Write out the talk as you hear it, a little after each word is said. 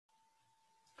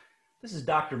This is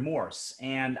Dr. Morse,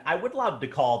 and I would love to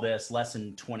call this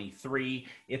lesson 23.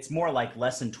 It's more like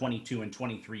lesson 22 and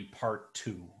 23 part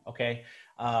 2, okay?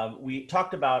 We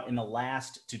talked about in the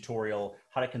last tutorial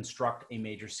how to construct a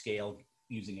major scale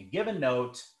using a given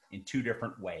note in two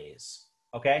different ways,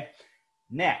 okay?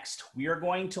 Next, we are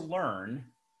going to learn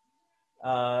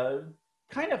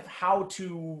kind of how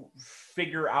to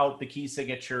figure out the key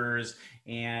signatures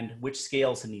and which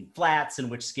scales need flats and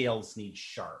which scales need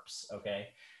sharps, okay?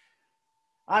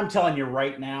 I'm telling you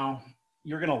right now,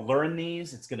 you're going to learn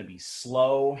these. It's going to be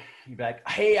slow. You'll be like,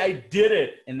 hey, I did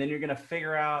it. And then you're going to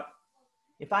figure out,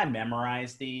 if I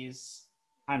memorize these,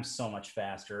 I'm so much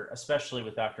faster, especially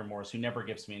with Dr. Morse, who never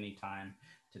gives me any time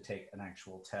to take an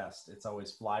actual test. It's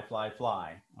always fly, fly,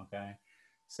 fly, okay?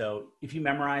 So if you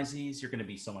memorize these, you're going to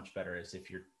be so much better as if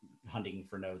you're hunting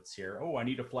for notes here. Oh, I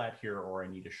need a flat here, or I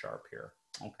need a sharp here.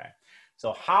 Okay.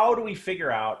 So how do we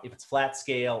figure out if it's flat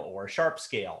scale or a sharp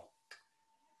scale?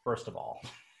 First of all,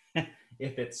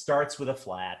 if it starts with a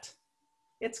flat,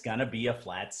 it's going to be a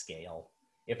flat scale.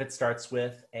 If it starts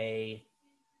with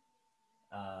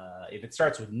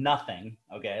nothing,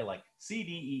 okay, like C,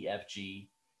 D, E, F, G,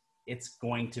 it's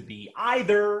going to be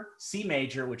either C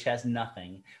major, which has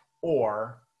nothing,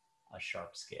 or a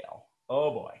sharp scale. Oh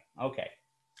boy. Okay.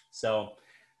 So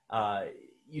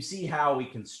you see how we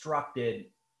constructed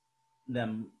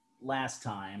them last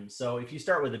time. So if you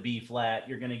start with a B flat,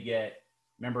 you're going to get,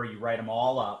 remember, you write them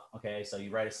all up, okay? So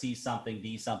you write a C something,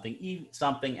 D something, E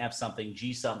something, F something,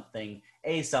 G something,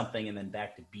 A something, and then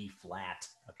back to B flat,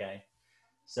 okay?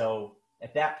 So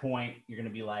at that point, you're gonna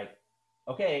be like,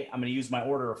 okay, I'm gonna use my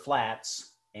order of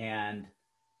flats, and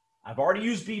I've already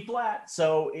used B flat,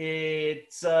 so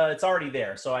it's already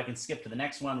there. So I can skip to the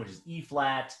next one, which is E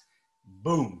flat,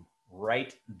 boom,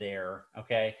 right there,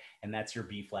 okay? And that's your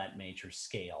B flat major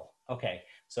scale. Okay,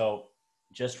 so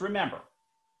just remember,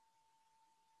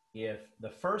 if the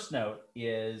first note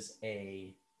is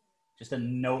just a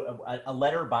note, a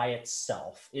letter by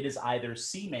itself, it is either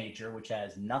C major, which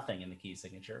has nothing in the key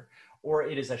signature, or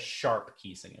it is a sharp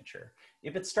key signature.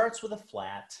 If it starts with a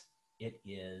flat, it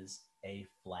is a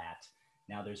flat.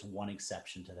 Now there's one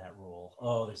exception to that rule.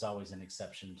 Oh, there's always an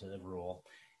exception to the rule.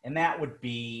 And that would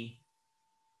be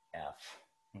F,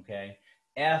 okay?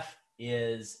 F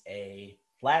is a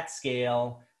flat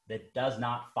scale that does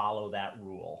not follow that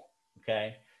rule,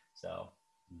 okay? So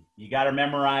you got to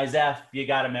memorize F, you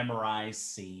got to memorize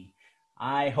C.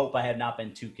 I hope I have not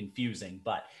been too confusing,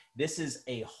 but this is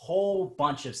a whole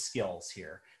bunch of skills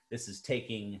here. This is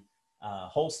taking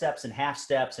whole steps and half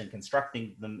steps and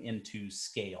constructing them into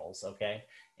scales, okay?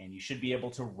 And you should be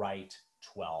able to write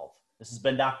 12. This has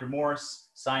been Dr. Morse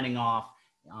signing off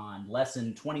on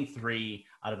lesson 23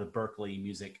 out of the Berkeley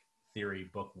Music Theory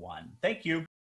Book 1. Thank you.